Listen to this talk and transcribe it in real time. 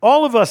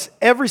All of us,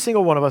 every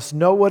single one of us,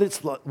 know what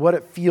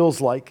it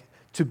feels like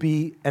to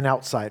be an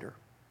outsider.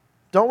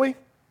 Don't we?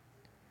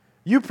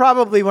 You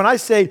probably, when I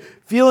say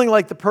feeling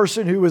like the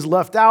person who was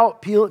left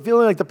out, feeling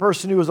like the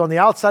person who was on the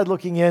outside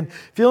looking in,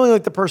 feeling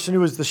like the person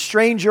who is the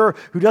stranger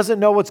who doesn't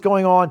know what's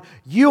going on,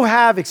 you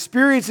have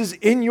experiences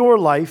in your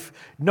life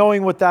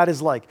knowing what that is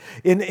like.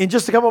 In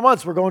just a couple of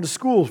months, we're going to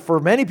school.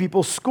 For many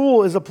people,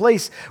 school is a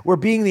place where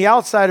being the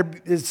outsider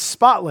is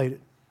spotlighted.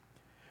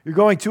 You're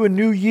going to a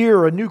new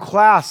year, a new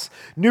class,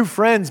 new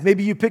friends.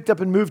 Maybe you picked up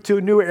and moved to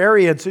a new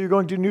area, and so you're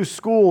going to a new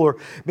school, or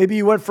maybe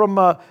you went from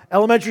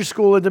elementary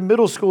school into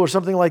middle school or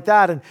something like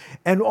that.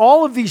 And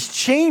all of these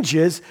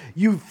changes,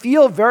 you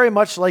feel very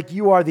much like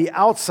you are the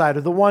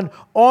outsider, the one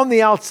on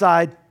the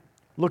outside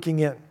looking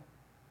in.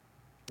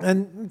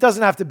 And it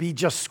doesn't have to be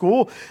just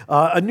school.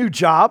 A new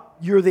job,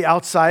 you're the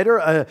outsider.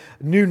 A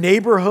new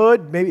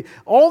neighborhood, maybe.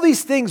 All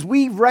these things,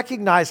 we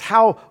recognize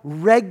how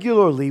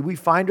regularly we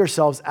find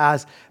ourselves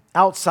as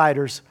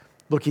outsiders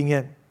looking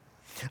in.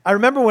 I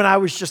remember when I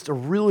was just a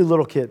really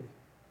little kid.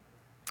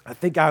 I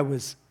think I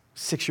was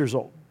 6 years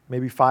old,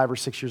 maybe 5 or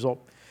 6 years old.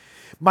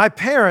 My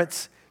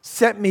parents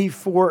sent me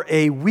for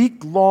a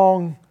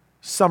week-long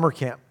summer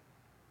camp,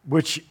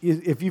 which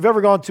if you've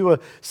ever gone to a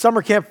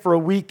summer camp for a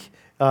week,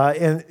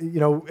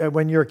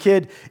 when you're a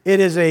kid,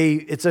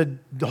 it's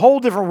a whole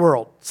different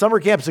world. Summer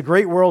camp's a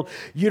great world.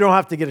 You don't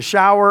have to get a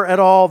shower at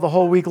all the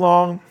whole week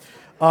long.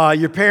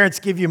 Your parents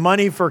give you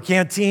money for a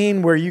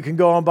canteen where you can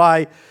go and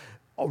buy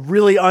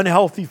really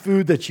unhealthy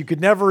food that you could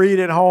never eat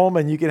at home,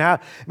 and you can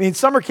have. I mean,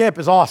 summer camp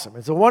is awesome.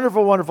 It's a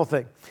wonderful, wonderful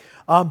thing.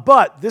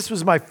 But this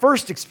was my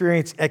first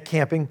experience at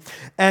camping,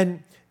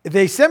 and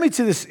they sent me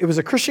to this. It was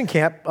a Christian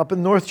camp up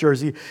in North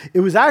Jersey. It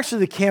was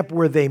actually the camp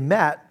where they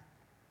met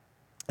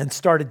and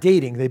started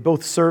dating. They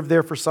both served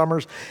there for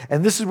summers,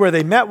 and this is where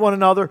they met one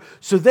another.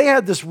 So they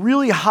had this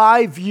really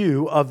high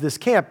view of this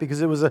camp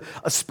because it was a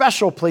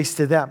special place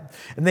to them.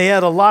 And they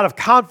had a lot of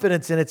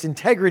confidence in its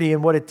integrity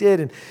and what it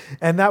did,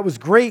 and that was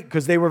great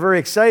because they were very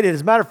excited.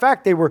 As a matter of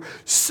fact, they were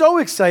so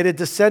excited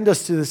to send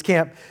us to this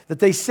camp that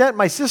they sent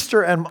my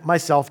sister and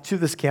myself to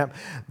this camp.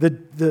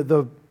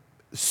 The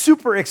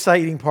super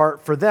exciting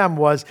part for them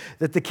was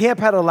that the camp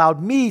had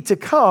allowed me to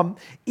come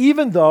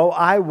even though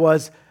I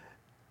was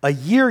a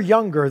year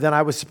younger than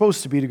I was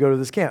supposed to be to go to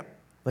this camp.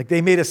 Like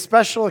they made a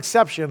special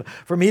exception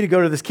for me to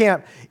go to this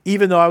camp,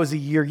 even though I was a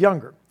year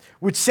younger,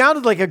 which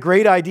sounded like a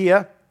great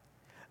idea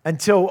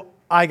until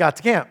I got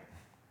to camp.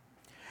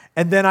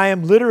 And then I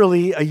am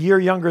literally a year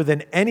younger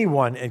than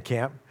anyone in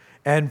camp,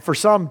 and for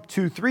some,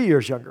 2-3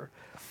 years younger.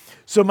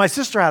 So my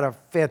sister had a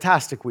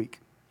fantastic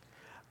week.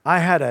 I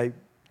had a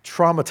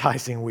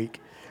traumatizing week.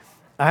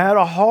 I had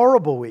a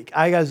horrible week.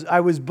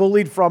 I was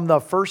bullied from the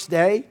first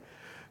day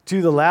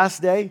to the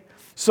last day.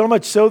 So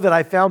much so that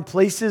I found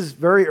places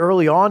very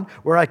early on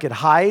where I could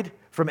hide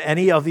from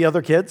any of the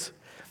other kids.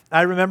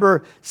 I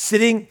remember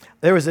sitting,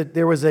 there was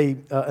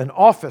an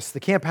office. The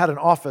camp had an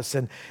office,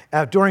 and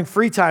during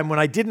free time when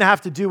I didn't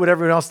have to do what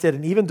everyone else did,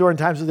 and even during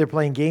times when they're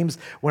playing games,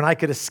 when I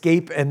could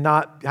escape and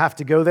not have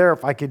to go there,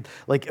 if I could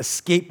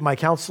escape my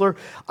counselor,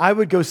 I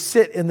would go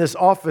sit in this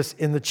office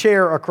in the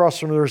chair across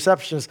from the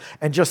receptionist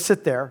and just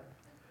sit there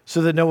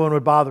so that no one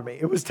would bother me.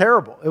 It was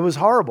terrible. It was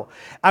horrible.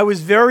 I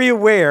was very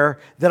aware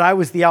that I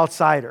was the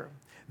outsider,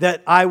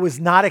 that I was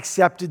not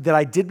accepted, that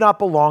I did not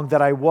belong,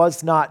 that I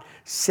was not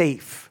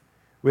safe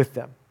with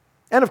them.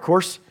 And of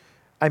course,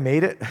 I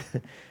made it,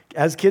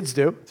 as kids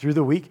do, through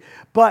the week.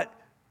 But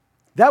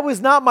that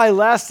was not my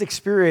last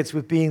experience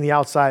with being the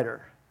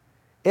outsider.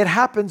 It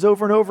happens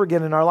over and over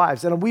again in our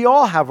lives. And we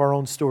all have our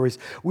own stories.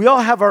 We all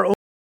have our own.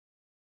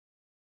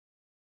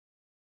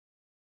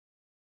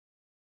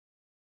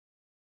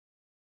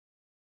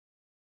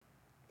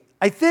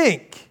 I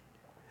think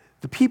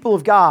the people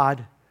of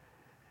God,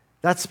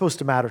 that's supposed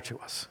to matter to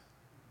us.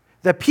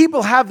 That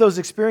people have those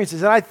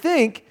experiences. And I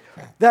think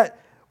that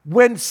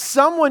when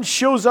someone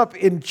shows up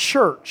in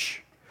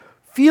church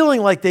feeling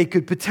like they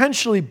could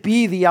potentially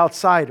be the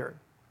outsider,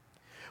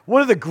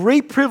 one of the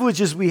great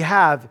privileges we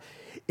have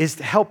is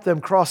to help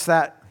them cross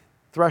that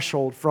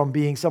threshold from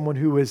being someone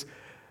who is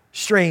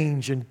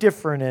strange and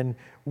different and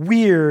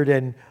weird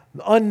and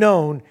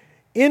unknown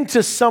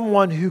into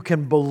someone who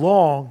can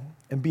belong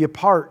and be a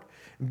part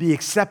and be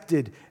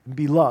accepted and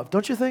be loved.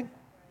 Don't you think?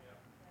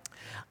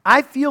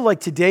 I feel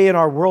like today in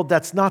our world,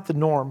 that's not the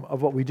norm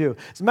of what we do.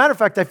 As a matter of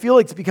fact, I feel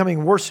like it's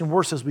becoming worse and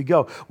worse as we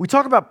go. We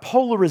talk about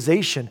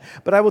polarization,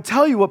 but I will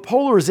tell you what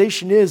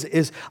polarization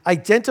is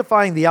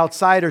identifying the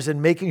outsiders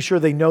and making sure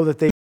they know that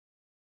they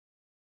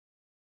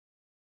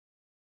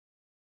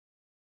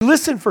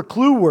listen for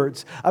clue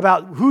words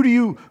about who do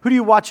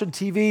you watch on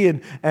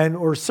TV and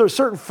or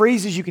certain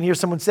phrases you can hear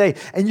someone say,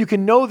 and you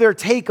can know their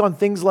take on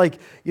things like,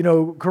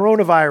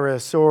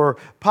 coronavirus or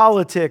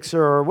politics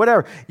or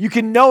whatever. You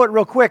can know it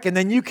real quick, and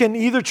then you can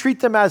either treat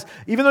them as,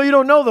 even though you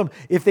don't know them,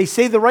 if they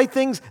say the right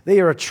things,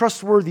 they are a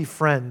trustworthy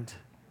friend.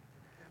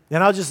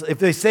 And if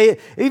they say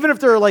it, even if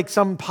they're like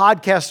some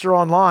podcaster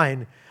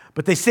online,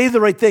 but they say the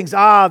right things,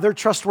 they're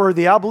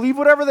trustworthy. I'll believe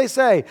whatever they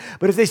say.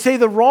 But if they say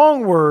the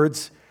wrong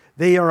words,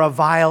 they are a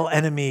vile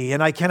enemy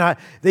and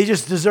they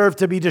just deserve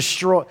to be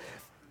destroyed.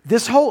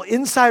 This whole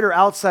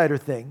insider-outsider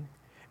thing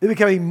is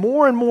becoming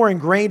more and more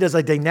ingrained as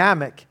a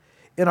dynamic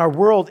in our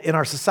world, in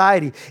our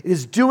society. It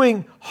is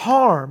doing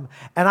harm.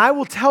 And I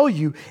will tell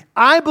you,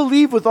 I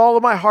believe with all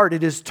of my heart,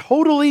 it is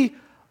totally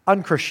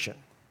unchristian.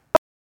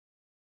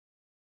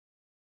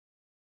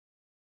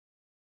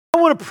 I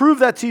want to prove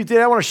that to you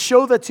today. I want to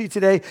show that to you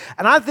today.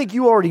 And I think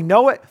you already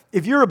know it.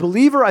 If you're a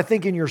believer, I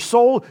think in your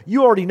soul,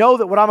 you already know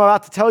that what I'm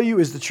about to tell you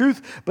is the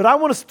truth. But I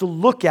want us to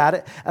look at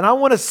it, and I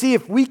want to see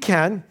if we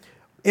can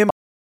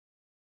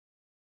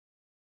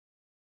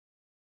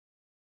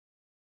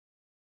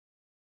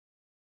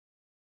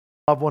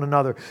love one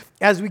another.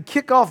 As we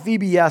kick off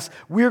VBS,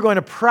 we're going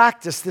to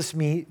practice this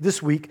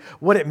week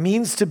what it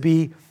means to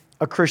be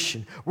a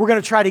Christian. We're going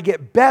to try to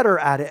get better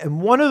at it. And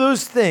one of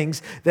those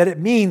things that it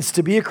means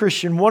to be a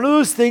Christian, one of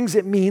those things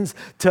it means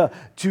to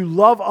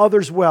love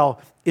others well,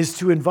 is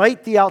to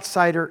invite the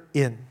outsider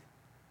in.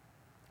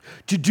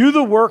 To do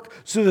the work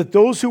so that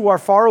those who are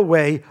far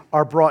away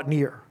are brought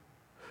near.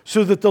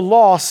 So that the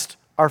lost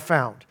are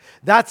found.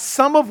 That's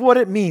some of what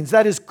it means.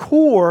 That is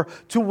core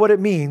to what it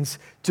means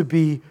to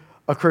be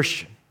a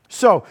Christian.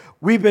 So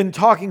we've been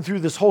talking through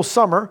this whole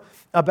summer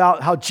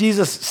about how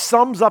Jesus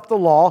sums up the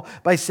law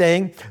by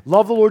saying,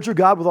 love the Lord your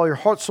God with all your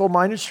heart, soul,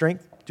 mind, and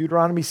strength.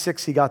 Deuteronomy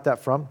 6, he got that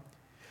from.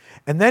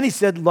 And then he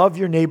said, love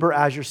your neighbor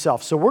as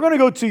yourself. So we're going to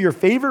go to your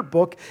favorite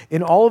book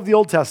in all of the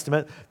Old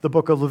Testament, the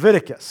book of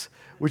Leviticus,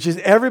 which is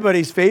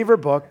everybody's favorite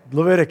book,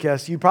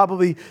 Leviticus. You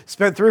probably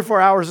spent 3 or 4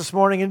 hours this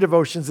morning in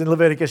devotions in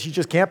Leviticus. You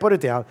just can't put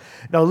it down.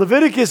 Now,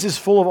 Leviticus is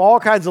full of all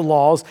kinds of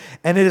laws,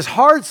 and it is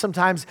hard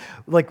sometimes.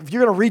 Like, if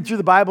you're going to read through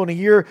the Bible in a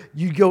year,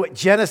 you go at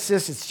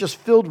Genesis. It's just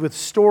filled with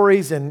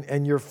stories,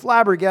 and you're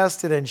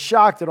flabbergasted and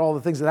shocked at all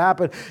the things that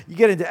happen. You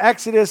get into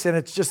Exodus, and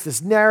it's just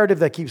this narrative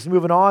that keeps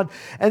moving on.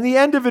 And the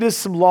end of it is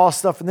some law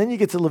stuff, and then you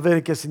get to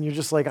Leviticus, and you're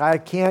just like, I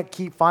can't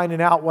keep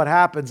finding out what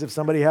happens if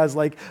somebody has,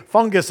 like,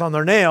 fungus on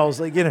their nails.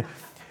 Like, you know.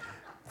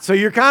 So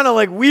you're kind of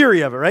like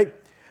weary of it, right?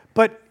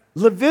 But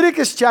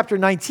Leviticus chapter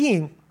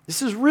 19,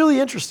 this is really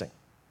interesting.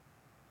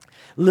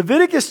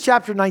 Leviticus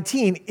chapter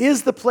 19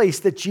 is the place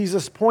that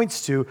Jesus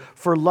points to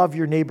for love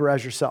your neighbor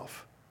as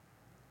yourself.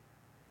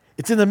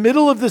 It's in the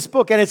middle of this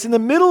book, and it's in the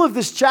middle of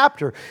this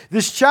chapter.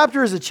 This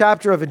chapter is a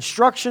chapter of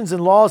instructions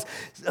and laws.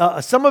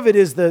 Some of it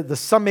is the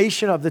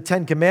summation of the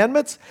 10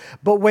 Commandments.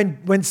 But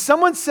when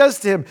someone says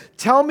to him,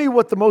 tell me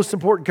what the most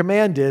important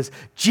command is,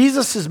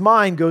 Jesus'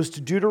 mind goes to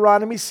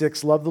Deuteronomy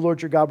 6, love the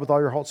Lord your God with all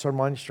your heart, soul,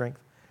 mind, and strength.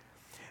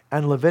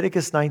 And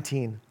Leviticus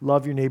 19,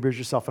 love your neighbor as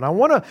yourself. And I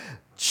want to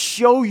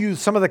show you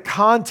some of the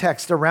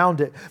context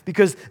around it,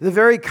 because the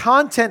very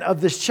content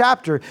of this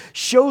chapter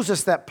shows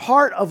us that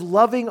part of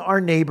loving our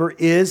neighbor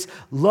is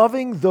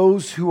loving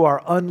those who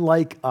are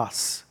unlike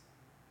us.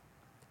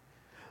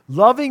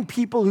 Loving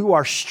people who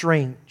are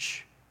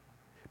strange,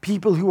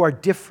 people who are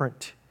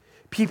different,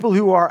 people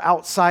who are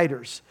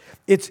outsiders.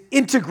 It's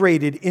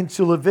integrated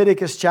into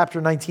Leviticus chapter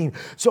 19.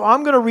 So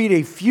I'm going to read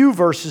a few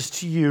verses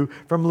to you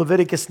from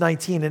Leviticus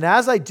 19. And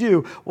as I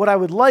do, what I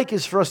would like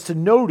is for us to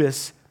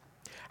notice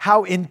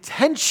how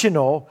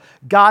intentional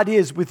God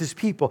is with his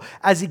people.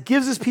 As he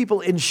gives his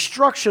people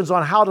instructions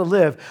on how to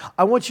live,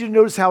 I want you to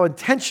notice how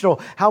intentional,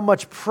 how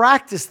much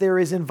practice there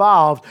is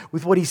involved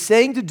with what he's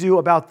saying to do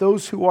about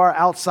those who are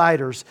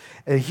outsiders.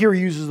 And here he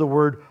uses the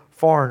word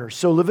foreigners.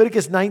 So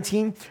Leviticus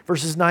 19,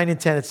 verses 9 and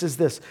 10, it says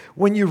this: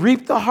 when you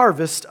reap the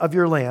harvest of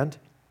your land,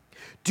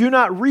 do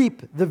not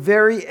reap the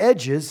very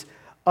edges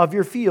of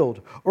your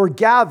field, or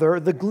gather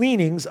the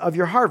gleanings of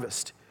your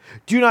harvest.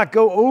 Do not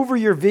go over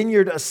your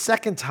vineyard a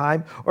second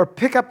time, or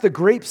pick up the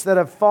grapes that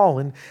have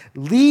fallen.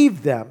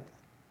 Leave them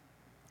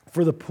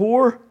for the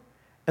poor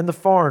and the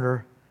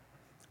foreigner.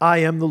 I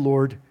am the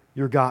Lord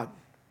your God.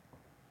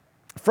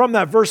 From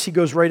that verse, he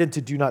goes right into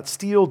do not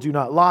steal, do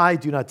not lie,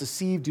 do not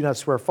deceive, do not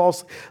swear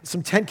falsely.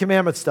 Some 10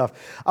 Commandment stuff.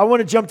 I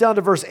want to jump down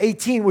to verse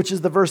 18, which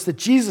is the verse that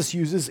Jesus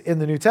uses in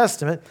the New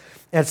Testament.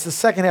 And it's the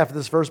second half of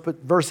this verse,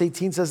 but verse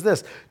 18 says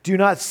this: do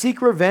not seek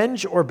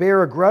revenge or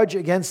bear a grudge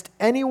against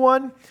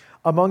anyone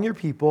among your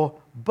people,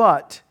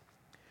 but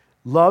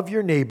love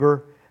your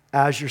neighbor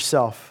as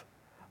yourself.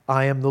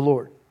 I am the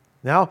Lord.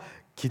 Now,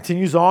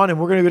 continues on, and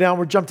we're going to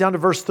we'll jump down to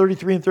verse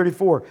 33 and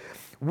 34.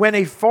 When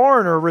a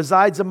foreigner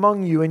resides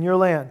among you in your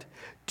land,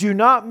 do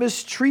not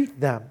mistreat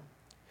them.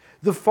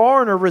 The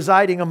foreigner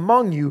residing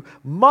among you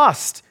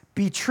must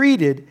be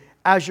treated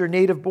as your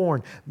native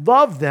born.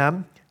 Love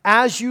them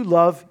as you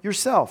love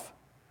yourself.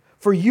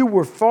 For you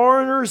were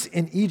foreigners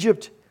in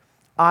Egypt.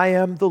 I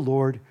am the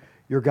Lord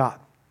your God.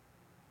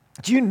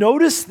 Do you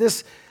notice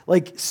this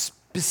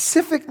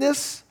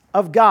specificness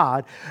of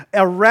God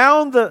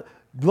around the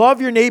love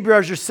your neighbor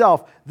as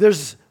yourself?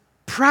 There's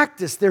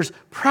practice, there's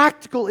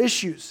practical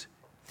issues.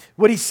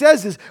 What he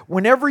says is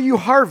whenever you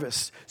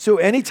harvest, so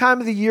any time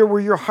of the year where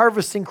you're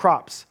harvesting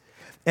crops,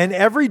 and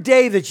every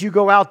day that you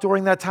go out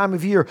during that time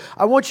of year,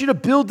 I want you to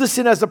build this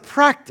in as a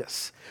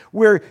practice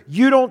where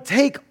you don't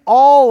take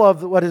all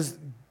of what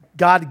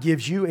God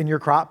gives you in your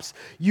crops.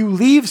 You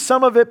leave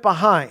some of it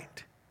behind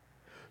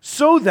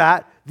so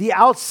that the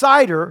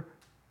outsider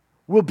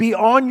will be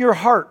on your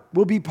heart,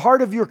 will be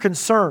part of your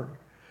concern,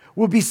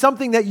 will be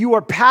something that you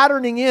are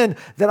patterning in,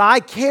 that I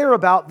care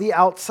about the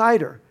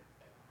outsider.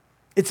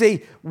 It's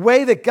a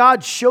way that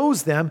God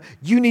shows them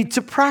you need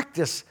to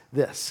practice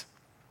this.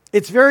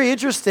 It's very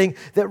interesting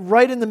that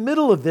right in the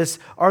middle of this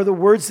are the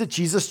words that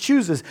Jesus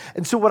chooses.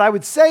 And so what I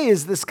would say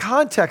is this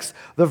context,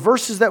 the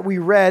verses that we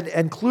read,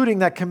 including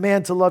that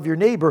command to love your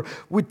neighbor,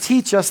 would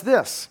teach us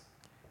this.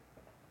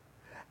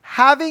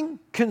 Having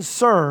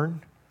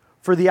concern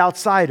for the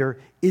outsider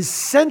is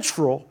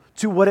central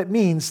to what it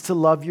means to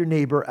love your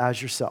neighbor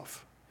as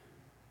yourself.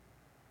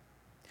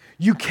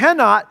 You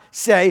cannot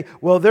say,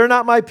 well, they're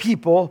not my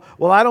people.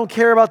 Well, I don't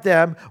care about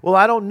them. Well,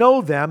 I don't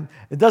know them.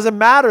 It doesn't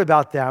matter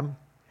about them.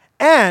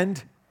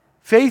 And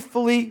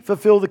faithfully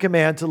fulfill the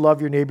command to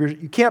love your neighbor.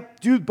 You can't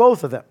do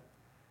both of them.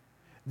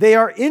 They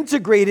are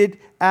integrated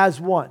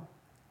as one.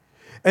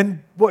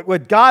 And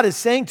what God is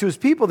saying to his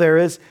people there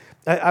is,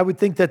 I would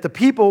think that the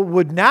people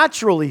would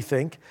naturally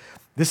think,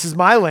 this is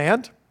my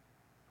land.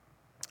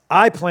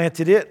 I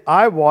planted it.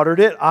 I watered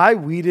it. I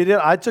weeded it.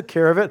 I took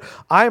care of it.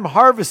 I am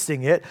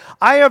harvesting it.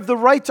 I have the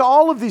right to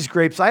all of these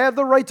grapes. I have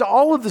the right to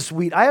all of this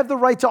wheat. I have the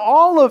right to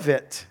all of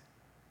it.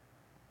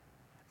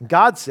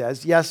 God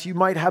says, yes, you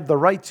might have the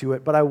right to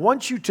it, but I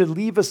want you to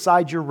leave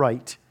aside your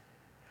right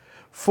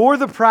for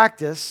the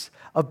practice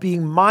of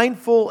being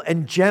mindful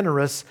and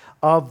generous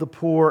of the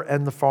poor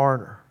and the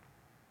foreigner.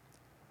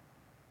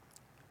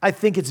 I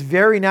think it's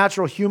very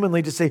natural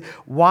humanly to say,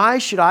 why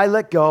should I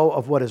let go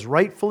of what is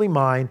rightfully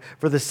mine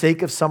for the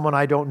sake of someone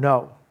I don't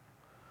know?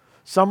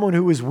 Someone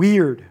who is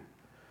weird,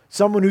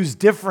 someone who's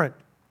different,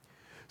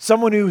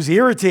 someone who's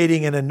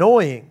irritating and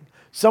annoying,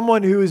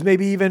 someone who has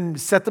maybe even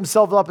set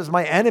themselves up as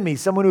my enemy,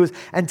 someone who is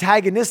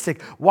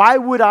antagonistic. Why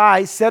would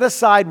I set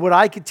aside what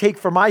I could take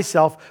for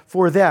myself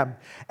for them?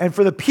 And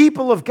for the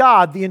people of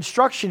God, the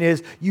instruction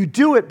is you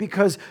do it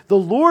because the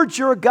Lord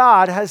your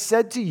God has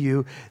said to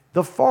you,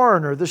 the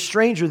foreigner, the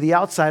stranger, the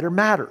outsider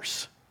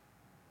matters.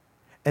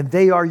 And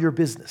they are your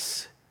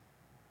business.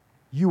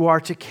 You are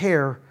to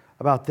care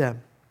about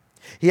them.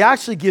 He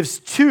actually gives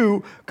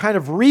two kind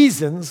of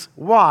reasons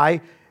why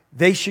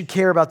they should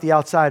care about the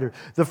outsider.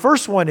 The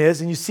first one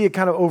is, and you see it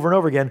kind of over and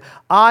over again,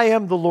 I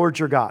am the Lord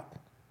your God.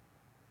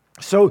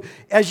 So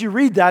as you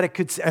read that,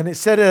 and it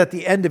said it at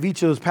the end of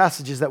each of those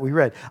passages that we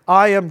read,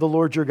 I am the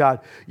Lord your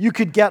God. You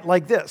could get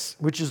like this,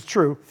 which is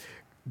true.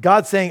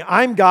 God saying,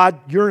 I'm God,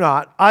 you're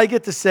not. I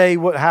get to say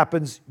what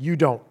happens, you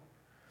don't.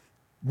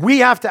 We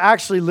have to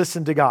actually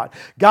listen to God.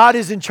 God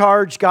is in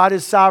charge. God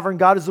is sovereign.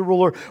 God is the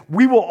ruler.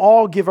 We will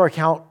all give our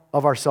account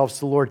of ourselves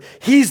to the Lord.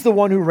 He's the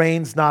one who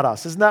reigns, not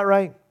us. Isn't that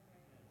right?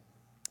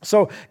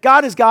 So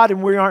God is God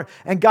and we aren't,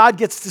 and God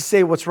gets to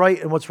say what's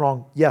right and what's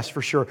wrong. Yes,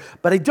 for sure.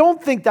 But I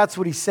don't think that's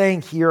what he's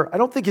saying here. I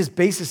don't think his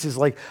basis is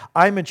like,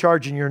 I'm in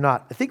charge and you're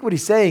not. I think what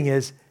he's saying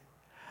is,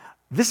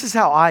 this is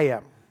how I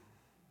am.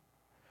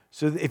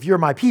 So if you're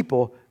my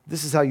people,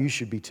 this is how you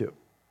should be too.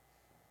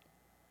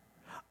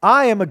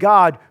 I am a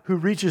God who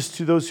reaches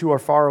to those who are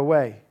far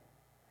away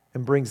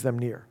and brings them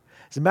near.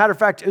 As a matter of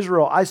fact,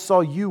 Israel, I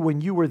saw you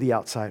when you were the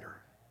outsider.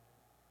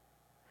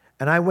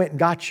 And I went and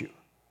got you.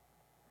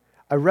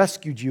 I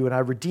rescued you and I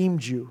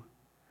redeemed you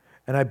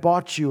and I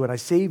bought you and I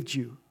saved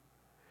you.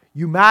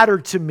 You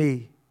mattered to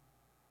me.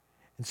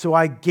 And so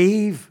I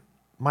gave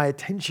my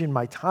attention,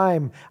 my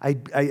time.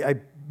 I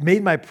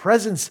made my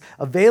presence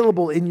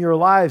available in your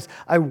lives.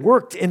 I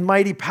worked in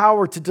mighty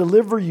power to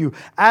deliver you.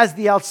 As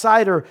the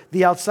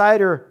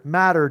outsider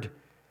mattered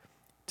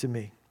to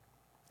me.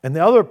 And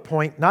the other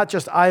point, not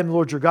just I am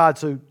Lord your God,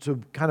 so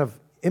kind of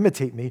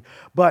imitate me,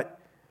 but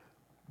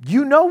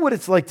you know what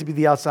it's like to be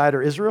the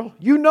outsider, Israel.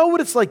 You know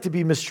what it's like to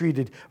be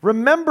mistreated.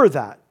 Remember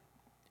that.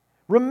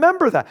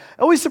 Remember that.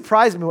 It always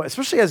surprised me,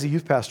 especially as a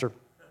youth pastor.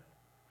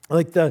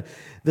 Like the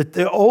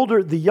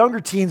younger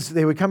teens,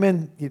 they would come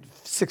in,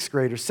 6th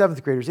graders,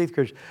 7th graders, 8th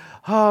graders.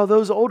 Oh,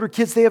 those older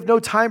kids, they have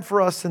no time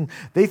for us and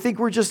they think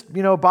we're just,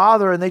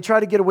 bother and they try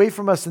to get away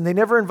from us and they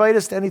never invite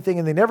us to anything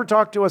and they never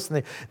talk to us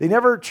and they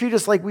never treat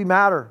us like we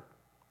matter.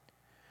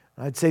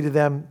 I'd say to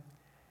them,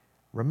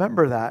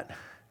 remember that.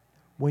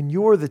 When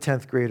you're the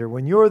 10th grader,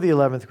 when you're the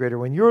 11th grader,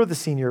 when you're the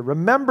senior,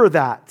 remember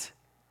that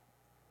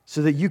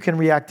so that you can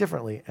react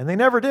differently. And they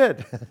never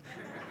did.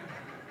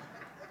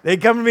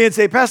 They'd come to me and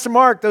say, Pastor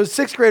Mark, those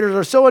 6th graders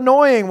are so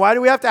annoying. Why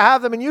do we have to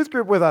have them in youth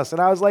group with us? And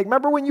I was like,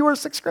 remember when you were a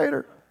 6th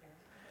grader?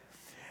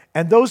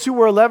 And those who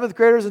were 11th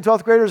graders and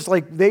 12th graders,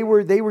 like they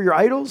were your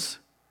idols.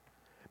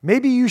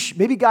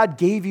 Maybe God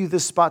gave you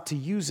this spot to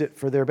use it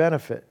for their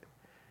benefit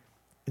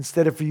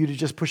instead of for you to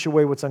just push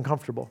away what's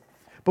uncomfortable.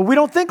 But we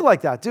don't think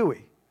like that, do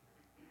we?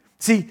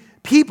 See,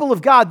 people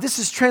of God, this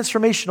is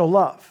transformational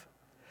love.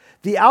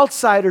 The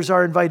outsiders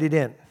are invited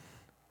in.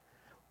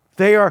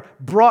 They are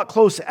brought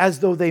close as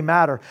though they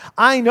matter.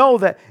 I know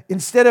that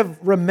instead of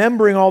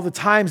remembering all the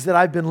times that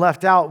I've been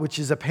left out, which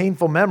is a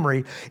painful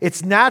memory,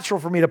 it's natural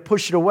for me to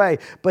push it away.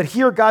 But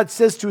here God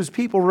says to his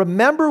people,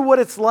 remember what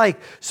it's like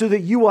so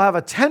that you will have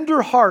a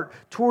tender heart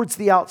towards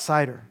the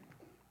outsider.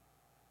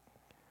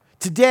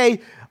 Today,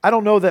 I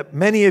don't know that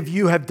many of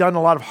you have done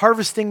a lot of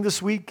harvesting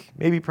this week.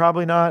 Maybe,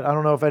 probably not. I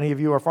don't know if any of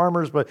you are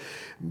farmers, but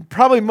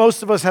probably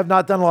most of us have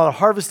not done a lot of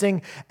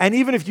harvesting. And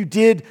even if you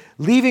did,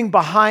 leaving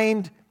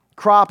behind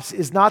crops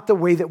is not the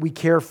way that we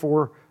care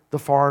for the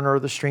foreigner or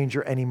the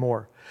stranger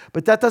anymore.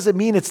 But that doesn't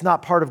mean it's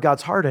not part of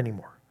God's heart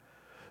anymore.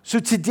 So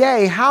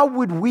today, how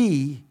would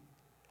we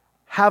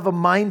have a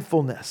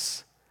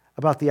mindfulness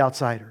about the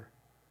outsider?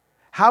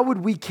 How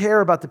would we care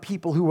about the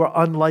people who are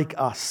unlike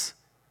us?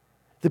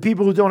 The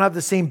people who don't have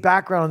the same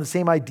background and the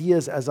same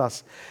ideas as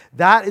us.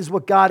 That is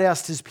what God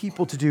asked his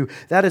people to do.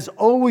 That has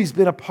always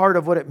been a part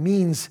of what it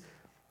means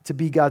to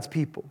be God's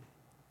people.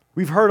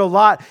 We've heard a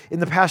lot in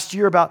the past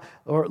year about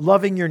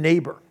loving your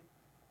neighbor.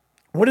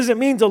 What does it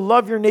mean to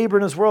love your neighbor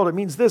in this world? It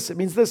means this, it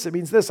means this, it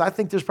means this. I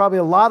think there's probably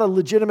a lot of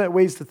legitimate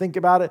ways to think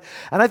about it.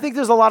 And I think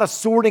there's a lot of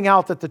sorting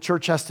out that the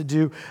church has to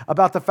do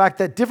about the fact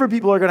that different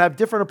people are going to have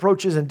different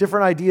approaches and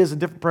different ideas and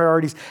different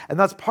priorities. And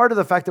that's part of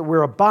the fact that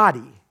we're a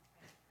body,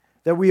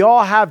 that we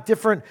all have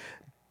different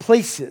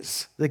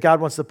places that God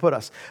wants to put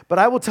us. But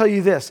I will tell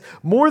you this,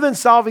 more than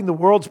solving the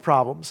world's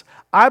problems,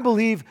 I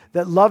believe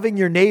that loving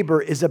your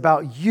neighbor is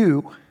about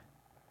you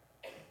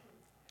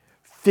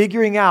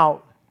figuring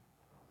out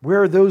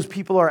where those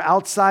people are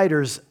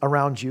outsiders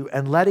around you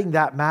and letting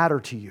that matter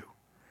to you.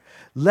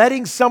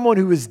 Letting someone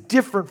who is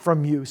different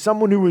from you,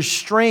 someone who is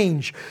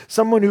strange,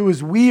 someone who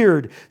is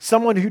weird,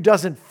 someone who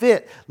doesn't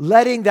fit,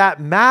 letting that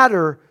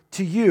matter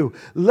to you.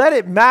 Let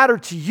it matter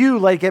to you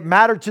like it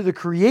mattered to the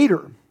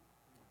Creator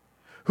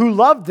who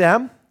loved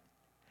them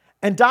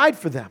and died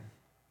for them.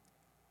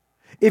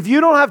 If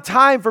you don't have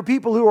time for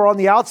people who are on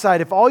the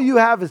outside, if all you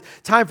have is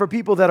time for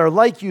people that are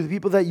like you, the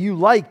people that you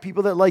like,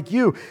 people that like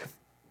you,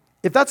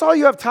 if that's all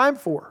you have time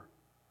for,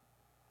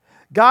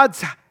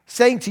 God's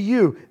saying to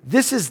you,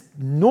 this is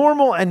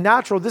normal and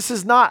natural. This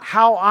is not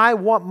how I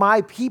want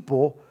my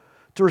people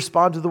to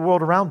respond to the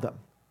world around them.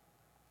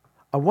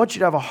 I want you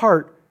to have a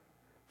heart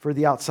for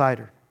the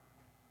outsider.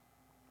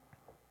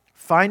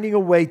 Finding a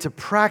way to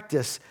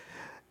practice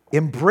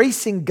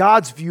embracing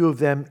God's view of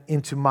them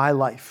into my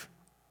life.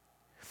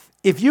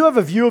 If you have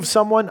a view of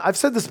someone, I've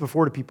said this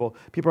before to people.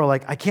 People are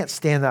like, I can't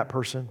stand that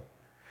person.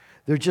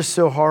 They're just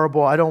so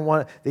horrible.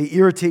 They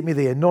irritate me.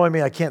 They annoy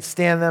me. I can't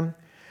stand them.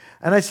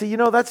 And I say,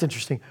 that's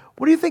interesting.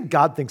 What do you think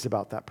God thinks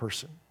about that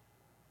person?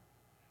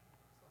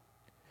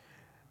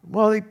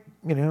 Well,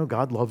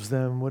 God loves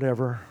them,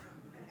 whatever.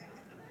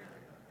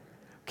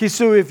 Okay,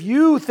 so if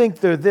you think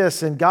they're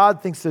this and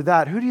God thinks they're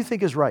that, who do you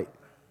think is right?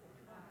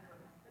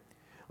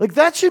 Like,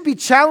 that should be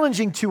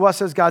challenging to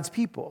us as God's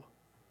people.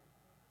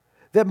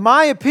 That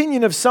my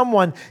opinion of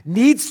someone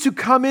needs to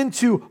come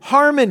into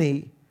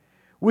harmony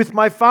with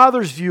my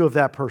Father's view of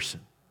that person.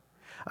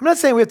 I'm not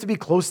saying we have to be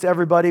close to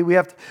everybody. We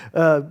have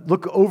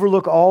to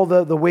overlook all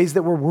the ways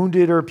that we're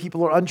wounded or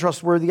people are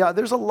untrustworthy.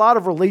 There's a lot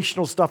of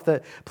relational stuff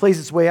that plays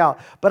its way out.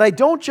 But I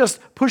don't just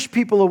push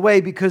people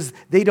away because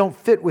they don't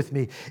fit with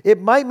me.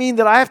 It might mean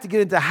that I have to get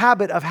into the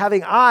habit of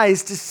having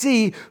eyes to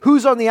see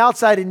who's on the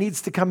outside and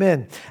needs to come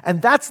in.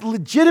 And that's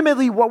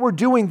legitimately what we're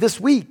doing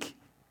this week.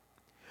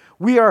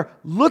 We are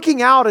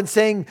looking out and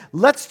saying,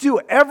 let's do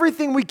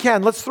everything we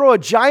can. Let's throw a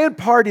giant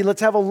party.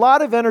 Let's have a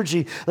lot of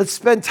energy. Let's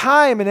spend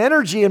time and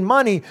energy and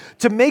money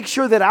to make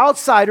sure that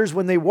outsiders,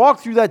 when they walk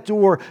through that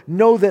door,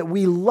 know that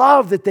we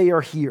love that they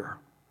are here.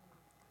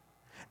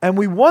 And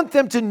we want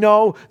them to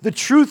know the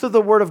truth of the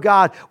Word of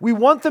God. We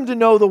want them to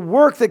know the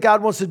work that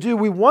God wants to do.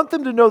 We want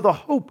them to know the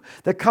hope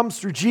that comes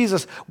through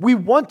Jesus. We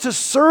want to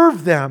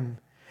serve them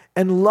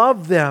and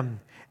love them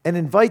and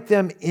invite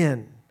them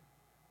in.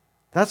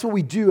 That's what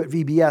we do at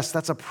VBS.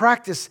 That's a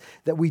practice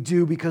that we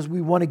do because we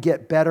want to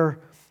get better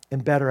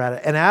and better at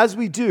it. And as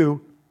we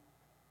do,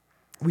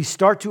 we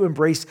start to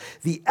embrace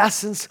the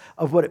essence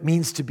of what it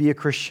means to be a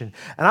Christian.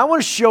 And I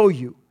want to show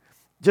you,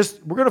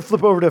 we're going to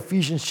flip over to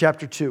Ephesians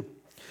chapter 2.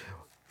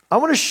 I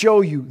want to show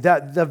you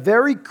that the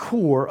very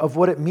core of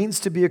what it means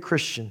to be a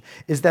Christian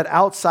is that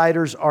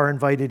outsiders are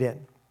invited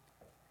in.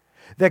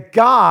 That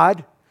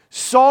God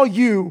saw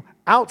you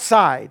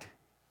outside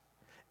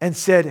and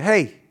said,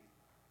 hey,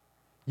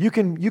 you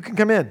can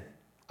come in.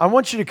 I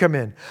want you to come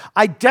in.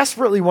 I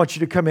desperately want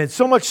you to come in,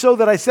 so much so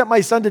that I sent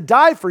my son to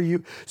die for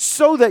you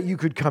so that you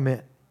could come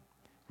in,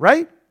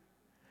 right?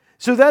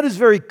 So that is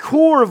very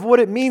core of what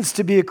it means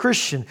to be a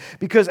Christian,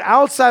 because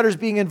outsiders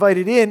being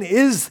invited in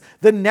is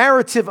the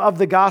narrative of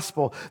the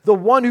gospel. The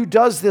one who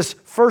does this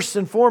first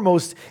and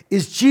foremost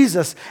is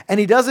Jesus, and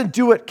he doesn't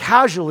do it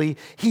casually.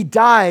 He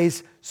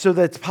dies so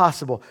that it's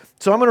possible.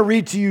 So I'm going to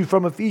read to you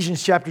from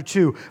Ephesians chapter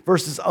 2,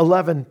 verses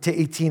 11 to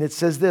 18. It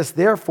says this,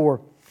 therefore,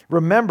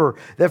 remember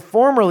that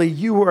formerly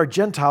you who are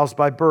Gentiles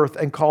by birth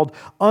and called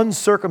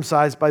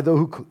uncircumcised by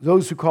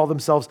those who call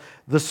themselves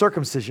the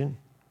circumcision,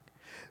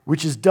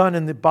 which is done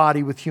in the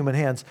body with human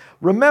hands.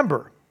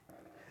 Remember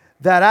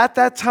that at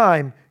that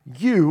time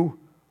you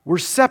were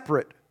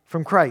separate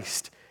from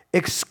Christ,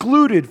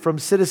 excluded from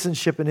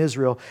citizenship in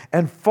Israel,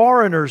 and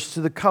foreigners to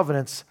the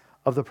covenants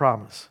of the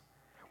promise,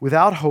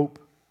 without hope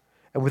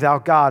and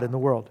without God in the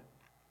world.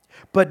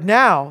 But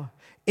now,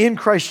 in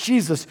Christ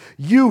Jesus,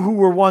 you who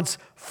were once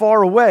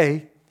far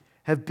away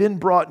have been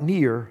brought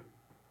near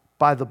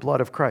by the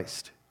blood of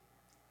Christ.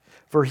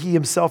 For he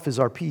himself is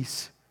our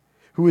peace,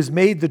 who has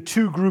made the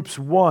two groups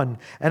one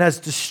and has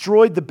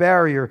destroyed the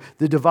barrier,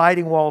 the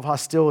dividing wall of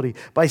hostility,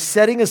 by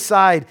setting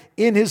aside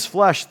in his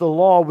flesh the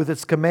law with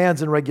its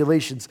commands and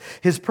regulations.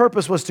 His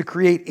purpose was to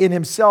create in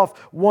himself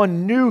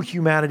one new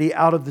humanity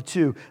out of the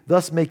two,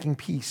 thus making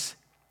peace.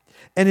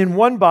 And in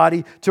one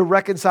body to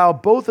reconcile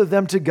both of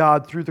them to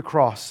God through the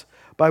cross,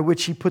 by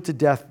which he put to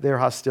death their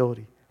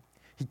hostility.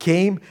 He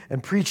came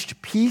and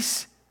preached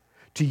peace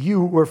to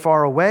you who are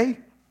far away,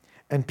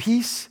 and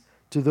peace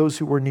to those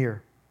who were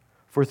near.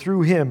 For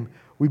through him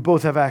we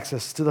both have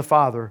access to the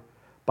Father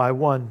by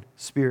one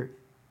Spirit.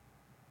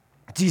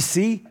 Do you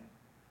see? He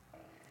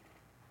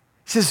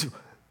says,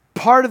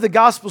 part of the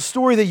gospel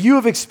story that you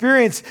have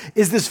experienced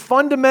is this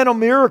fundamental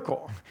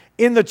miracle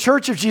in the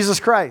church of Jesus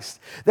Christ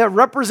that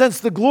represents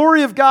the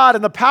glory of God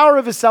and the power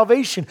of his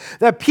salvation,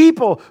 that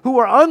people who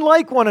are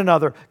unlike one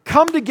another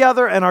come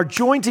together and are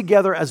joined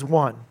together as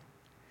one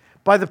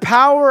by the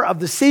power of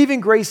the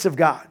saving grace of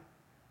God.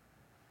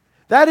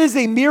 That is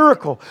a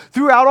miracle.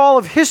 Throughout all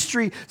of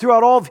history,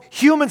 throughout all of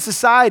human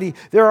society,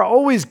 there are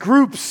always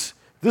groups.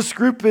 This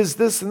group is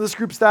this and this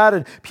group's that,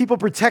 and people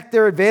protect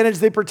their advantage,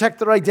 they protect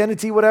their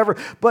identity, whatever.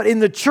 But in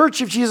the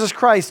church of Jesus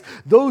Christ,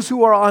 those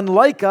who are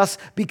unlike us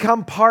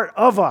become part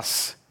of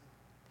us.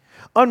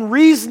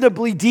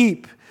 Unreasonably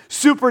deep,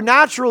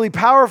 supernaturally,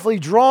 powerfully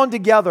drawn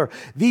together,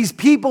 these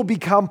people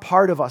become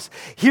part of us.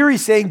 Here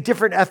he's saying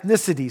different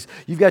ethnicities.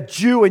 You've got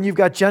Jew and you've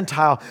got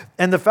Gentile.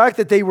 And the fact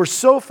that they were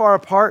so far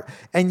apart,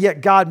 and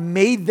yet God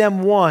made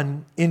them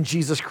one in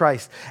Jesus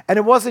Christ. And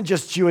it wasn't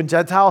just Jew and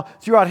Gentile.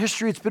 Throughout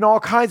history, it's been all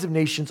kinds of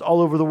nations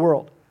all over the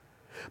world.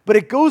 But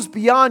it goes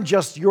beyond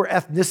just your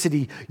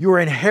ethnicity, your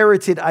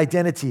inherited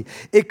identity.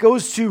 It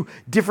goes to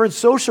different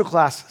social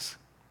classes.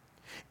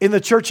 In the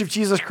church of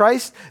Jesus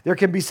Christ, there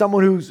can be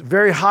someone who's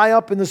very high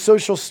up in the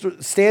social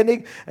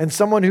standing and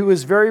someone who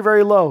is very,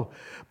 very low.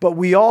 But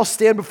we all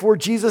stand before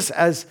Jesus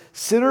as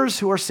sinners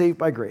who are saved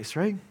by grace,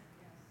 right?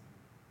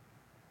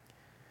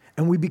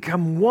 And we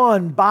become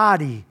one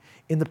body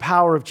in the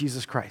power of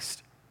Jesus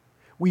Christ.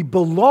 We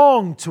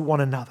belong to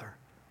one another.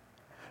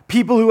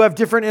 People who have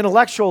different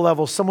intellectual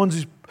levels, someone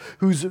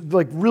who's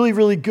like really,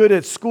 really good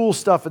at school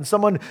stuff and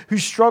someone who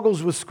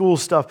struggles with school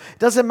stuff. It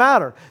doesn't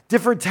matter.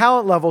 Different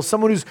talent levels,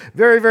 someone who's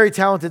very, very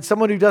talented,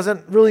 someone who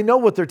doesn't really know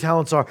what their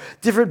talents are.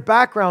 Different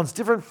backgrounds,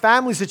 different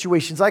family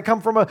situations. I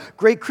come from a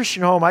great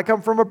Christian home. I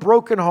come from a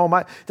broken home.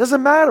 It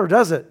doesn't matter,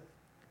 does it?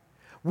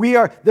 We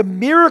are the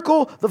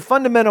miracle, the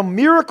fundamental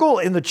miracle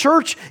in the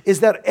church is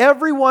that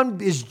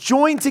everyone is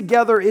joined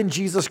together in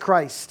Jesus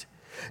Christ.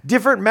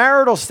 Different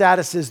marital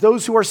statuses.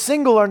 Those who are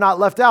single are not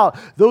left out.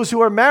 Those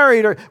who are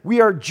married,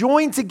 we are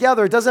joined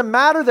together. It doesn't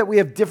matter that we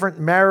have different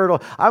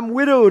marital. I'm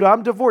widowed,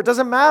 I'm divorced. It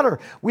doesn't matter.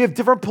 We have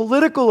different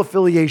political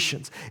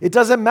affiliations. It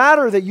doesn't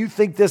matter that you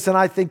think this and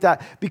I think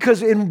that.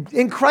 Because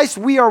in Christ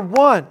we are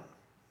one.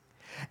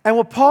 And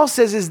what Paul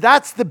says is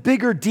that's the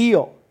bigger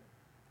deal.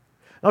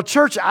 Now,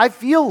 church, I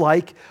feel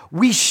like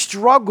we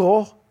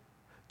struggle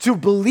to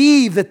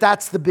believe that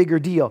that's the bigger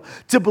deal.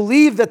 To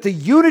believe that the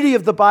unity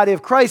of the body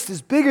of Christ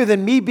is bigger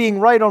than me being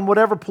right on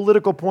whatever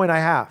political point I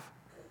have.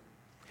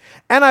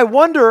 And I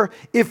wonder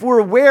if we're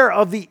aware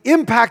of the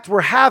impact we're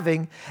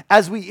having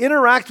as we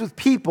interact with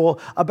people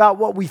about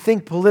what we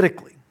think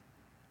politically.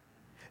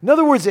 In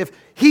other words, if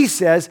he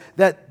says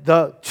that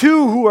the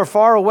two who are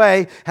far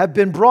away have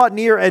been brought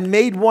near and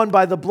made one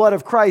by the blood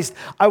of Christ,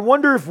 I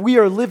wonder if we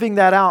are living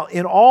that out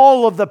in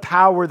all of the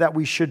power that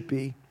we should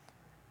be,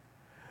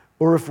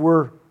 or if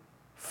we're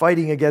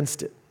fighting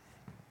against it.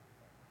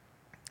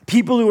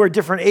 People who are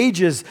different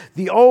ages,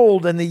 the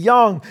old and the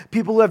young,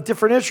 people who have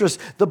different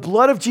interests. The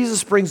blood of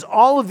Jesus brings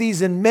all of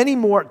these and many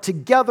more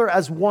together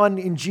as one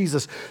in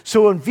Jesus.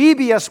 So in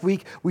VBS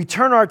week, we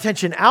turn our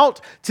attention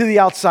out to the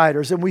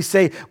outsiders and we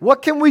say,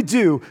 what can we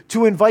do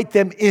to invite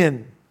them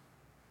in?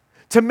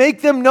 To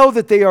make them know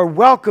that they are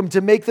welcome,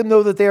 to make them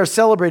know that they are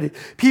celebrated.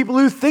 People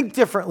who think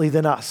differently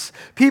than us.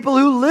 People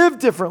who live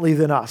differently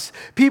than us.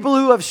 People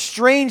who have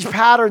strange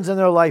patterns in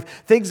their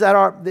life. Things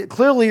that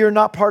clearly you're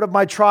not part of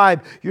my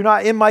tribe. You're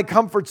not in my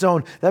comfort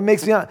zone. That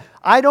makes me,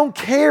 I don't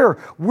care.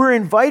 We're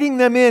inviting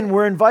them in.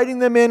 We're inviting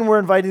them in. We're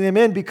inviting them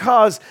in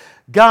because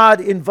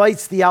God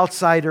invites the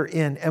outsider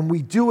in, and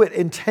we do it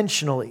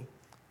intentionally.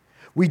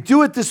 We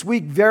do it this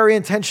week very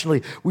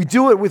intentionally. We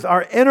do it with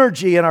our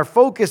energy and our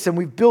focus, and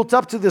we've built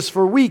up to this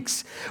for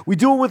weeks. We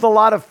do it with a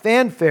lot of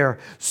fanfare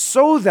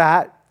so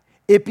that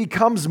it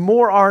becomes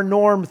more our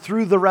norm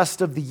through the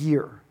rest of the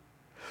year,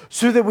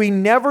 so that we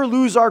never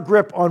lose our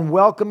grip on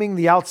welcoming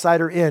the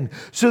outsider in,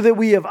 so that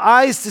we have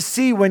eyes to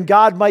see when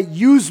God might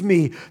use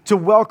me to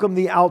welcome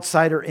the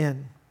outsider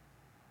in.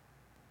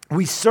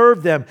 We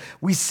serve them.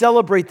 We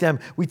celebrate them.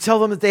 We tell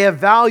them that they have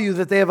value,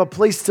 that they have a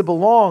place to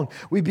belong.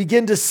 We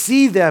begin to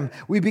see them.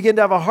 We begin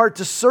to have a heart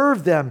to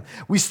serve them.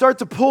 We start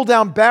to pull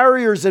down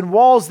barriers and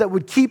walls that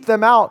would keep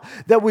them out,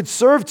 that would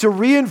serve to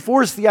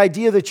reinforce the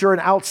idea that you're an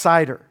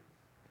outsider.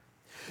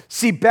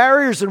 See,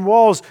 barriers and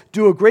walls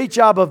do a great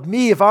job of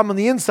me, if I'm on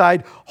the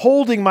inside,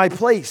 holding my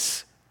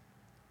place.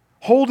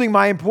 holding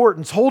my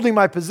importance, holding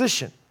my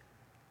position.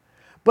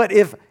 But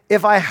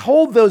if I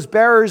hold those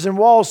barriers and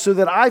walls so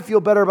that I feel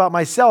better about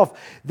myself,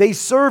 they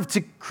serve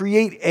to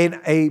create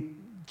a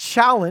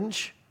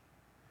challenge,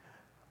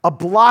 a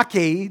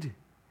blockade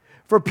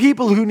for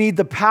people who need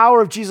the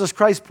power of Jesus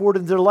Christ poured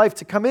into their life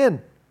to come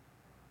in.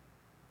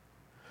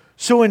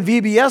 So in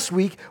VBS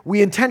week,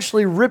 we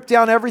intentionally rip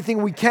down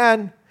everything we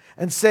can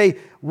and say,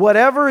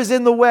 whatever is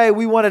in the way,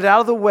 we want it out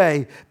of the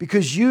way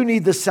because you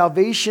need the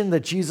salvation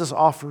that Jesus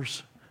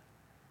offers.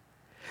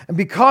 And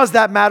because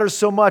that matters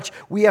so much,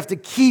 we have to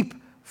keep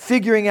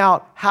figuring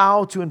out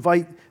how to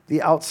invite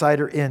the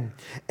outsider in.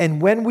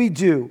 And when we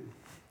do,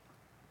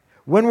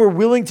 when we're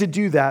willing to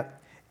do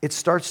that, it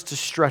starts to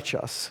stretch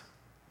us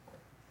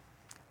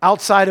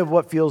outside of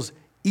what feels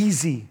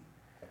easy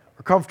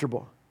or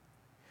comfortable.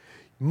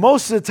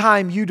 Most of the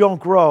time, you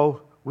don't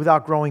grow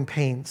without growing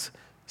pains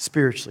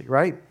spiritually,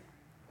 right?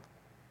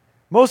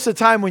 Most of the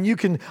time, when you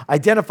can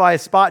identify a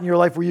spot in your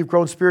life where you've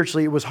grown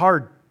spiritually, it was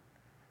hard,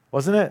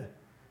 wasn't it,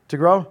 to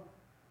grow?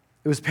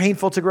 It was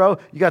painful to grow.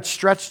 You got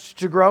stretched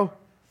to grow.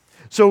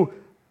 So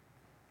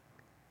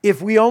if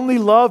we only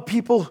love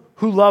people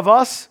who love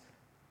us,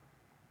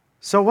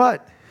 so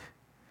what?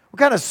 What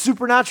kind of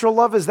supernatural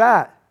love is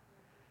that?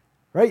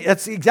 Right?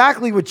 That's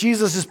exactly what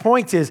Jesus'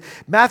 point is.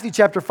 Matthew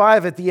chapter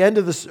 5, at the end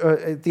of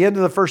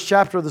the first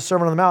chapter of the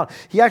Sermon on the Mount,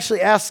 he actually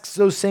asks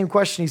those same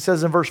questions. He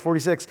says in verse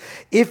 46,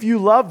 if you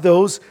love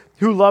those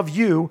who love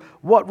you,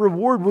 what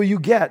reward will you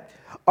get?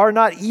 Are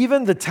not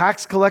even the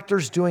tax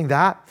collectors doing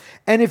that?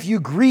 And if you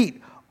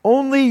greet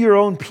only your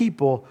own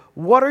people,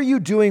 what are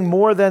you doing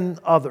more than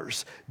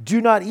others?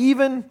 Do not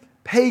even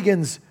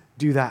pagans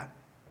do that?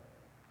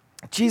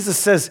 Jesus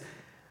says,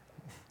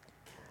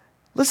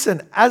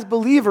 listen, as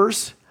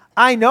believers,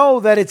 I know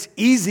that it's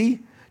easy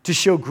to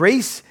show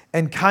grace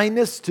and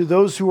kindness to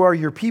those who are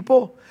your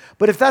people,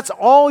 but if that's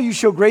all you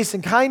show grace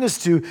and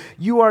kindness to,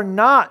 you are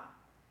not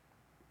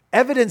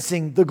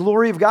evidencing the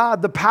glory of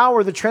God, the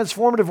power, the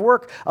transformative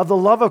work of the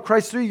love of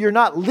Christ through you. You're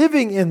not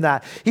living in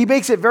that. He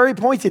makes it very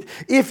pointed.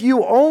 If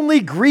you only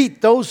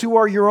greet those who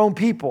are your own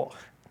people.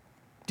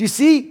 Do you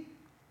see?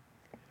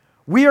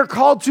 We are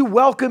called to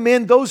welcome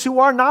in those who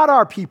are not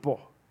our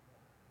people.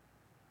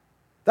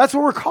 That's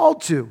what we're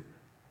called to.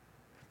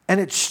 And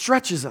it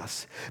stretches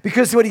us.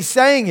 Because what he's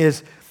saying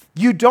is,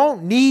 you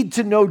don't need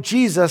to know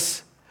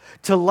Jesus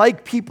to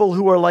like people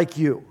who are like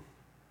you.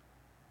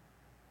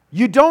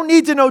 You don't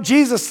need to know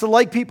Jesus to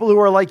like people who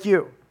are like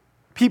you.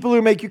 People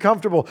who make you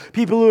comfortable.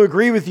 People who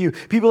agree with you.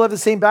 People who have the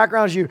same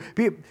background as you.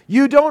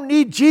 You don't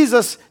need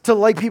Jesus to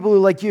like people who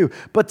like you.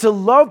 But to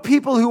love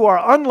people who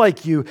are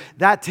unlike you,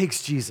 that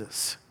takes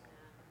Jesus.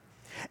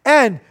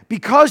 And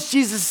because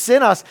Jesus is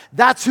in us,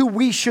 that's who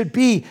we should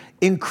be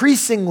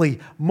increasingly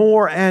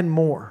more and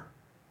more.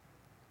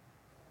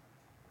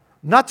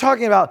 I'm not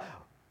talking about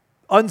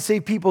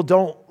unsaved people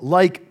don't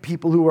like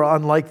people who are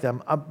unlike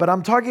them, but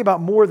I'm talking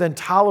about more than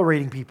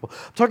tolerating people.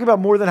 I'm talking about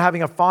more than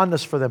having a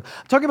fondness for them.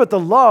 I'm talking about the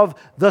love,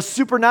 the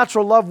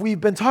supernatural love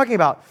we've been talking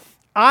about.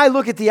 I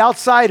look at the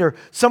outsider,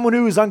 someone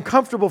who is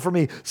uncomfortable for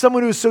me,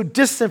 someone who is so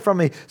distant from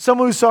me,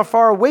 someone who's so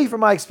far away from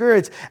my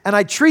experience, and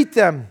I treat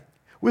them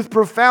with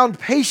profound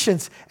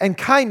patience and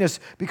kindness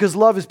because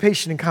love is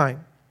patient and kind.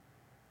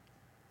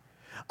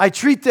 I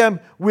treat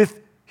them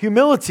with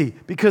humility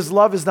because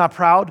love is not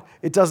proud,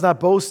 it does not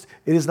boast,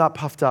 it is not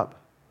puffed up.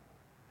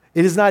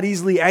 It is not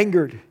easily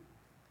angered,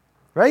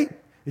 right?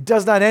 It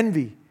does not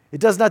envy.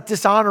 It does not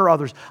dishonor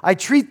others. I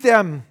treat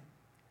them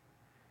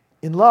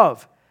in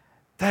love.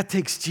 That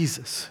takes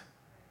Jesus.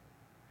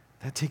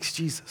 That takes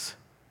Jesus.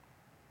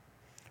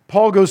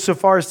 Paul goes so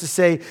far as to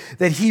say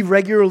that he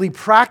regularly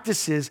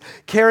practices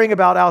caring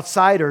about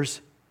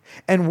outsiders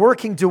and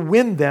working to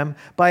win them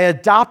by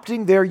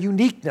adopting their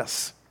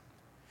uniqueness.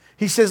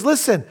 He says,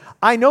 listen,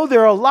 I know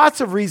there are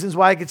lots of reasons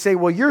why I could say,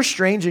 well, you're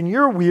strange and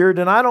you're weird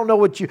and I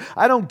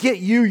don't get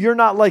you, you're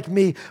not like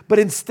me. But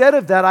instead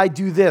of that, I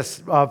do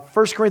this. 1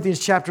 Corinthians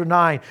chapter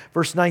 9,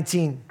 verse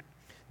 19,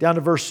 down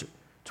to verse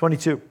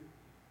 22.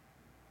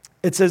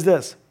 It says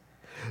this,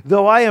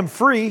 though I am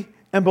free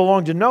and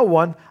belong to no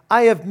one,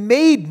 I have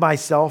made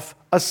myself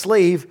a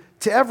slave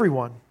to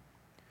everyone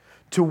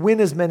to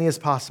win as many as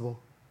possible.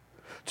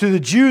 To the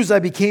Jews, I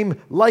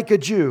became like a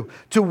Jew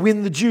to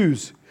win the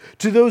Jews.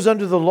 To those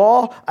under the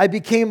law, I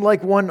became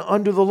like one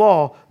under the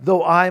law,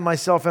 though I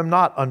myself am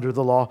not under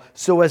the law,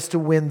 so as to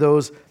win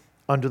those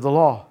under the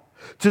law.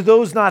 To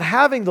those not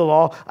having the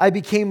law, I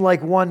became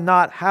like one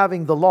not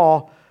having the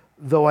law,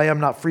 though I am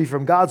not free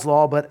from God's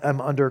law, but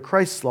am under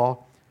Christ's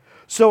law,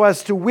 so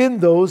as to win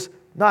those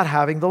not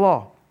having the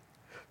law.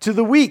 To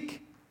the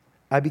weak,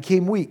 I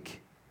became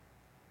weak.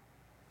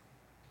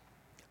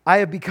 I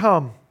have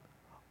become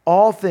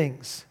all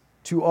things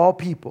to all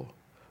people,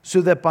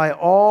 so that by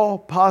all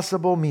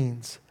possible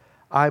means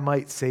I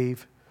might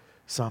save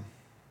some.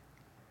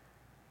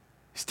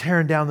 He's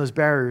tearing down those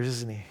barriers,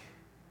 isn't he?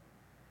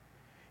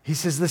 He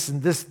says,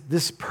 listen,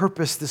 this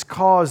purpose, this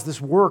cause,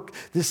 this work,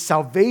 this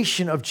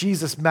salvation of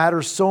Jesus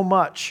matters so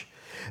much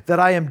that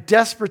I am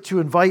desperate to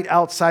invite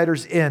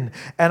outsiders in,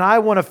 and I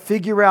want to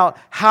figure out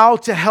how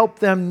to help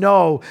them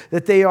know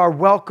that they are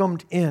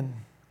welcomed in.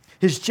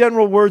 His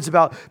general words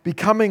about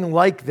becoming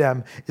like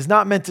them is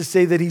not meant to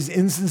say that he's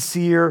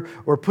insincere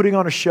or putting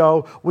on a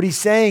show. What he's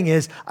saying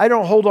is, I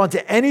don't hold on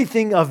to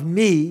anything of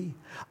me.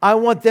 I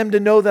want them to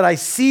know that I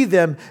see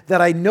them,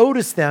 that I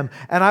notice them,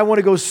 and I want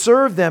to go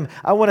serve them.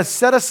 I want to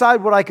set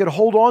aside what I could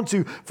hold on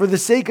to for the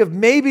sake of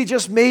maybe,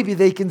 just maybe,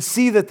 they can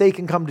see that they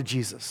can come to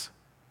Jesus.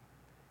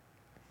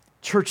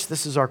 Church,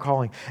 this is our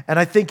calling. And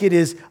I think it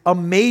is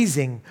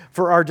amazing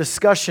for our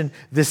discussion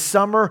this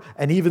summer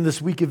and even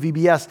this week of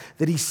VBS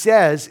that he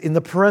says in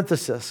the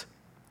parenthesis,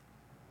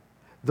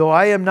 though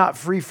I am not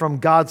free from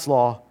God's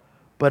law,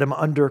 but am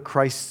under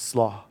Christ's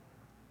law.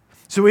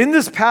 So in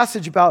this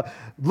passage about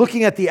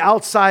looking at the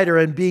outsider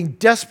and being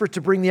desperate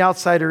to bring the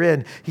outsider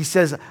in, he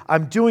says,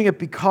 I'm doing it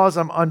because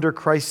I'm under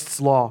Christ's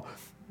law.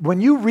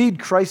 When you read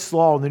Christ's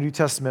law in the New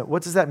Testament,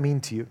 what does that mean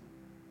to you?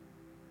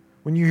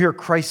 When you hear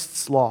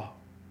Christ's law?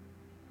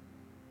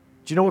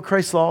 Do you know what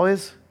Christ's law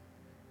is?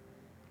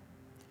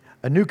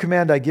 A new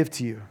command I give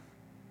to you.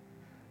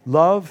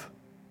 Love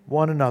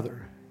one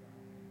another.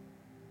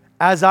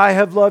 As I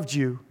have loved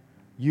you,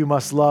 you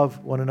must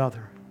love one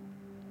another.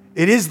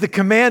 It is the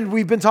command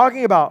we've been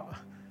talking about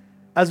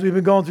as we've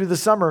been going through the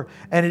summer.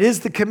 And it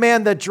is the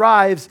command that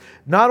drives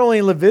not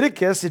only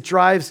Leviticus, it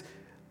drives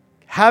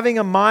having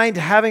a mind,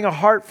 having a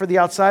heart for the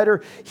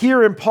outsider.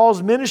 Here in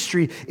Paul's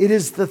ministry, it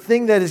is the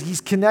thing that he's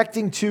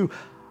connecting to,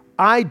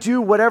 I do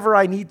whatever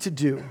I need to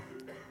do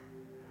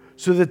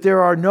so that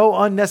there are no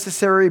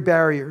unnecessary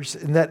barriers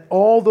and that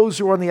all those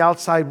who are on the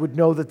outside would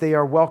know that they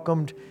are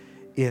welcomed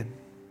in.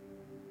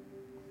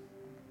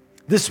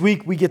 This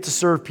week, we get to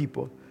serve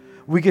people.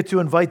 We get to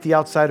invite the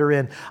outsider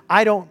in.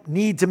 I don't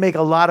need to make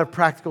a lot of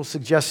practical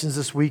suggestions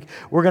this week.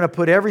 We're going to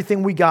put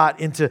everything we got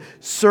into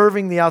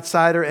serving the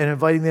outsider and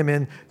inviting them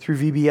in through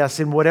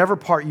VBS in whatever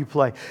part you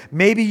play.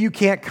 Maybe you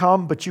can't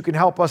come, but you can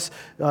help us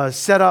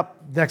set up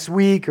next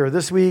week or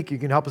this week. You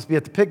can help us be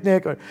at the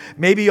picnic. Or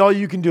maybe all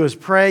you can do is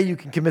pray. You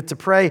can commit to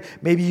pray.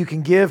 Maybe you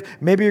can give.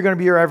 Maybe you're going to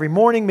be here every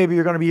morning. Maybe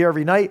you're going to be here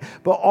every night.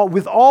 But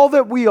with all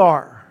that we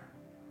are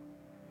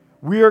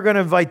going to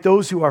invite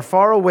those who are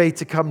far away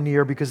to come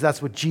near because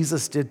that's what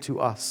Jesus did to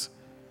us.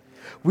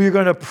 We are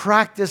going to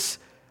practice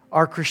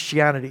our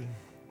Christianity.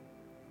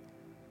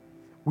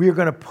 We are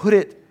going to put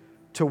it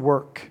to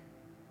work,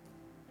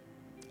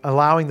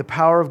 allowing the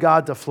power of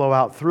God to flow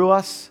out through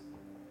us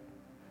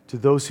to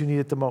those who need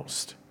it the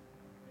most.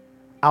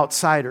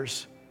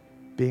 Outsiders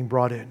being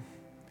brought in.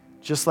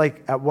 Just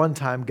like at one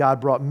time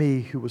God brought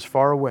me, who was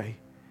far away,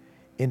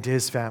 into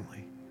his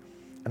family.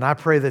 And I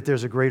pray that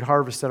there's a great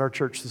harvest at our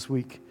church this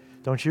week.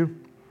 Don't you?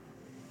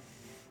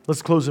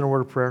 Let's close in a word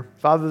of prayer.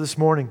 Father, this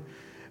morning,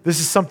 this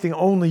is something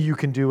only you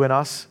can do in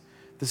us.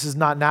 This is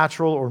not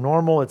natural or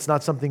normal. It's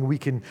not something we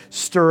can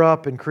stir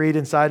up and create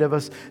inside of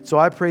us. So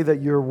I pray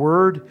that your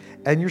word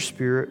and your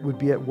spirit would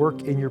be at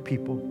work in your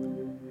people.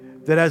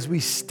 That as we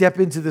step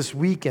into this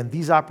week and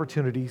these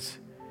opportunities,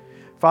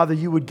 Father,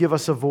 you would give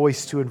us a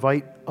voice to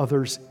invite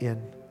others in.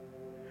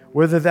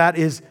 Whether that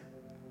is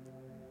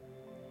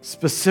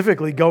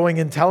specifically going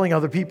and telling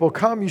other people,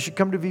 come, you should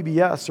come to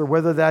VBS, or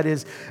whether that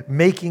is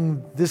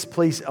making this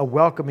place a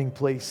welcoming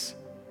place,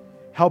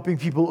 helping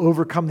people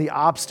overcome the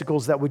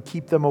obstacles that would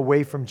keep them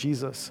away from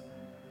Jesus.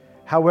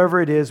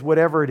 However it is,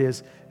 whatever it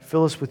is,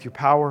 fill us with your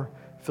power,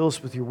 fill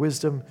us with your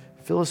wisdom,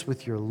 fill us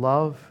with your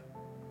love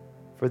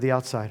for the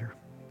outsider.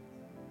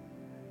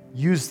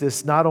 Use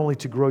this not only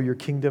to grow your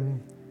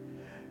kingdom,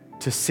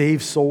 to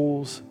save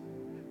souls,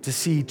 to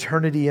see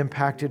eternity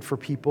impacted for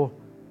people,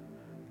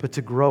 but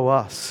to grow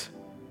us,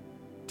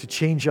 to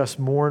change us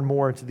more and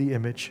more into the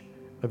image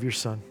of your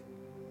Son.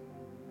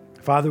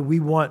 Father,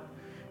 we want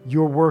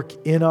your work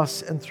in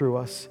us and through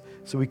us,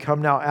 so we come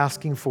now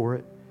asking for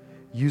it.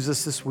 Use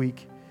us this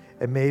week,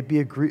 and may it be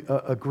a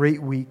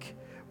great week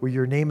where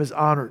your name is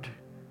honored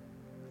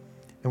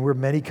and where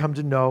many come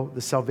to know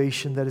the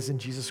salvation that is in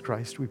Jesus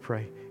Christ. We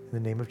pray in the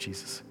name of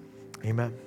Jesus. Amen.